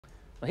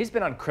Well, he's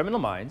been on Criminal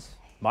Minds,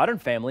 Modern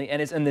Family,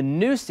 and is in the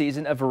new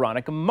season of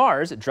Veronica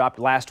Mars. It dropped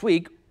last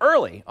week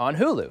early on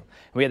Hulu.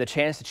 We had the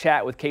chance to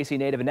chat with KC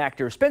native and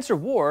actor Spencer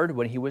Ward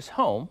when he was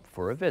home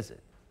for a visit.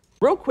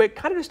 Real quick,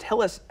 kind of just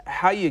tell us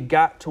how you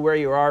got to where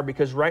you are,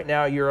 because right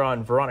now you're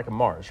on Veronica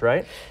Mars,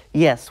 right?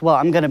 Yes, well,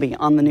 I'm going to be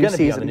on the new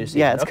season.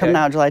 Yeah, it's coming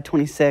out July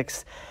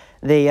 26th.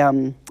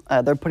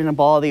 They're putting up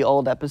all the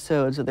old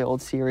episodes of the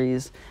old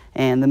series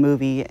and the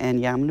movie,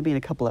 and yeah, I'm going to be in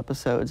a couple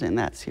episodes in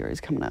that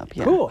series coming up.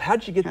 Yeah. Cool.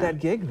 How'd you get that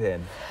gig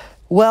then?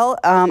 Well,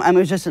 it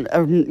was just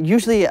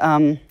usually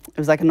it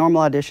was like a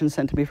normal audition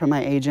sent to me from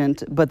my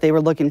agent, but they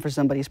were looking for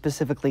somebody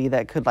specifically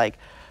that could like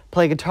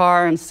play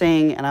guitar and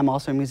sing, and I'm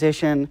also a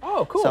musician.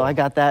 Oh, cool. So I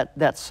got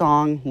that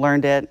song,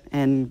 learned it,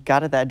 and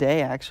got it that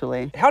day,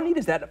 actually. How neat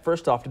is that,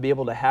 first off, to be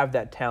able to have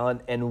that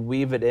talent and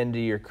weave it into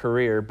your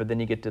career, but then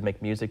you get to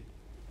make music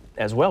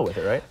as well with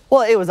it, right?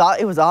 Well, it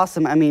was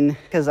awesome. I mean,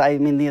 because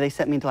they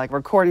sent me to like a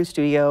recording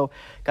studio,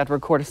 got to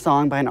record a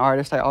song by an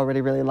artist I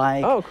already really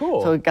like. Oh,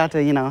 cool. So got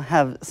to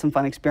have some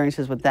fun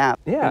experiences with that.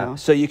 Yeah.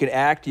 So you can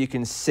act, you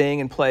can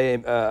sing and play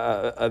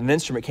an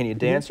instrument. Can you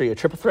dance? Are you a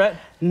triple threat?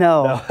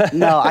 No,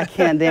 no, I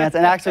can't dance.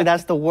 And actually,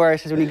 that's the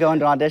worst. Is when you go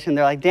into an audition,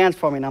 they're like, "Dance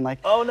for me," and I'm like,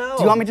 "Oh no!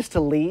 Do you want me just to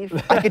leave?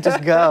 I could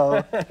just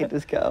go. I could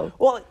just go."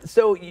 Well,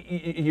 so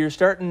you're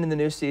starting in the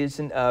new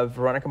season of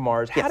Veronica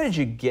Mars. Yes. How did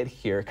you get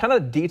here? Kind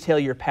of detail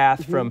your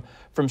path from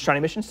Shawnee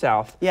Mission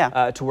South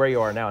to where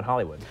you are now in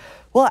Hollywood.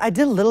 Well, I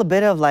did a little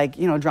bit of like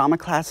drama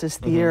classes,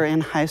 theater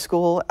in high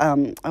school.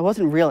 I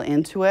wasn't real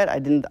into it. I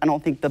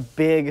don't think the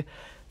big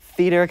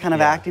theater kind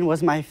of acting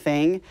was my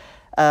thing.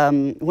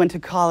 Went to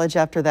college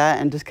after that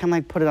and just kind of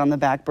like put it on the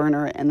back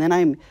burner. And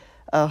then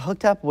I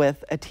hooked up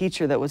with a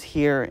teacher that was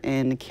here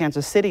in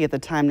Kansas City at the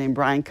time named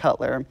Brian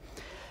Cutler,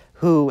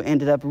 who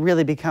ended up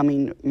really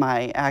becoming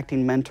my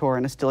acting mentor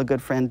and is still a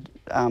good friend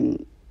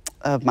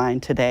of mine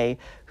today,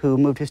 who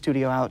moved his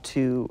studio out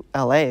to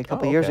LA a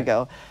couple years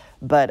ago.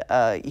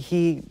 But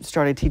he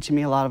started teaching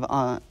me a lot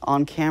of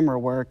on-camera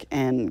work,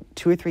 and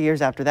 2 or 3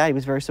 years after that, he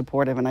was very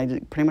supportive, and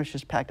I pretty much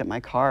just packed up my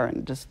car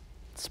and just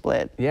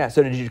split. Yeah,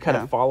 so did you kind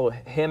of follow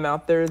him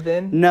out there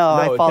then? No,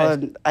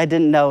 I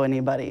didn't know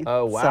anybody.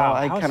 Oh, wow.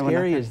 So how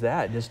scary is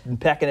that? Just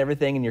packing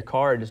everything in your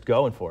car and just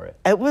going for it?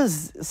 It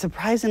was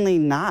surprisingly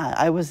not.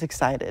 I was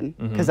excited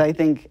because I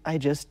think I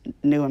just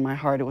knew in my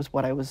heart it was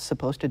what I was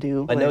supposed to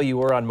do. I know you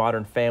were on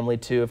Modern Family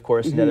too, of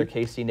course, another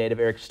KC native,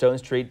 Eric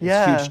Stonestreet,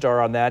 huge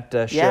star on that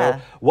show. Yeah.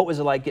 What was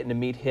it like getting to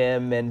meet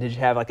him, and did you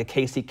have like a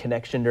KC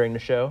connection during the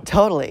show?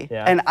 Totally.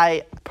 Yeah. And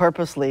I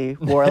purposely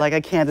wore like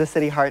a Kansas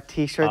City Heart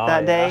t-shirt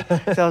that day.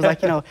 So I was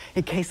like,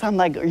 in case I'm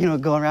like,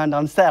 going around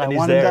on set, I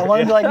wanted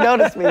to like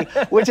notice me,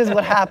 which is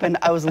what happened.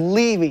 I was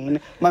leaving.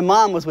 My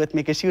mom was with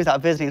me because she was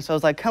out visiting. So I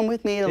was like, come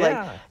with me to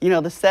like,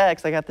 the set,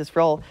 'cause I got this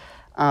role.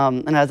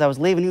 And as I was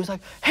leaving, he was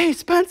like, "Hey,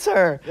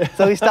 Spencer."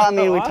 So he stopped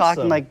me and we talked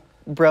and like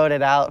broed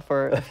it out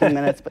for a few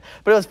minutes.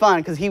 But it was fun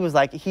because he was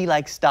like, he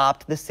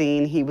stopped the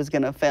scene he was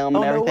going to film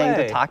and everything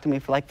to talk to me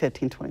for like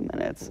 15, 20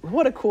 minutes.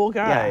 What a cool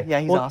guy. Yeah,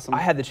 he's awesome.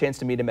 I had the chance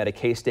to meet him at a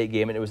K-State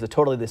game, and it was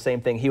totally the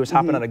same thing. He was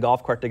hopping on a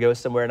golf cart to go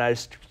somewhere, and I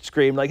just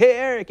screamed like, "Hey,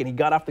 Eric!" And he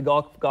got off the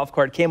golf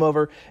cart, came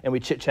over, and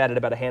we chit-chatted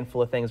about a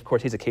handful of things. Of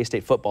course, he's a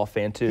K-State football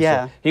fan too,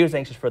 so he was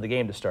anxious for the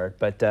game to start.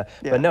 But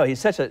no, he's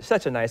such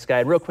a nice guy.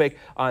 And real quick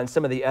on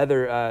some of the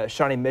other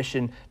Shawnee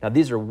Mission, now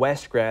these are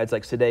West grads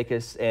like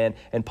Sudeikis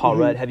and Paul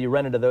Rudd. Have you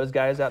run into those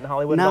guys out in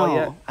Hollywood at all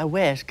yet? No, I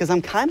wish, because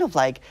I'm kind of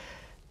like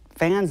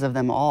fans of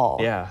them all.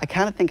 Yeah. I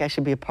kind of think I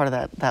should be a part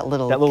of that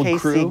little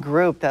KC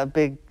group, that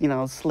big,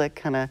 slick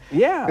kind of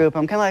group.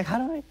 I'm kind of like, how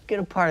do I get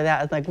a part of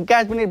that? It's like,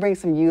 guys, we need to bring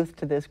some youth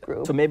to this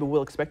group. So maybe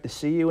we'll expect to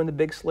see you in the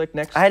big slick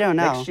next year? I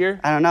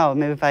don't know.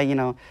 Maybe if I,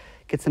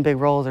 get some big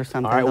roles or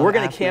something. All right, we're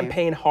going to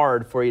campaign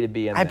hard for you to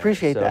be in there. I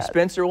appreciate that.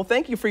 Spencer, well,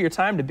 thank you for your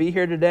time to be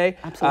here today.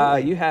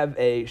 Absolutely. You have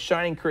a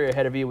shining career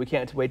ahead of you. We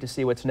can't wait to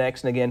see what's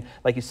next. And again,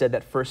 like you said,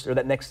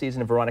 that next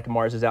season of Veronica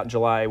Mars is out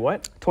July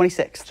what?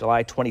 26th.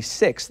 July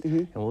 26th.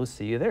 And we'll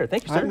see you there.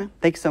 Thank you, sir. All right, man.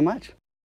 Thanks so much.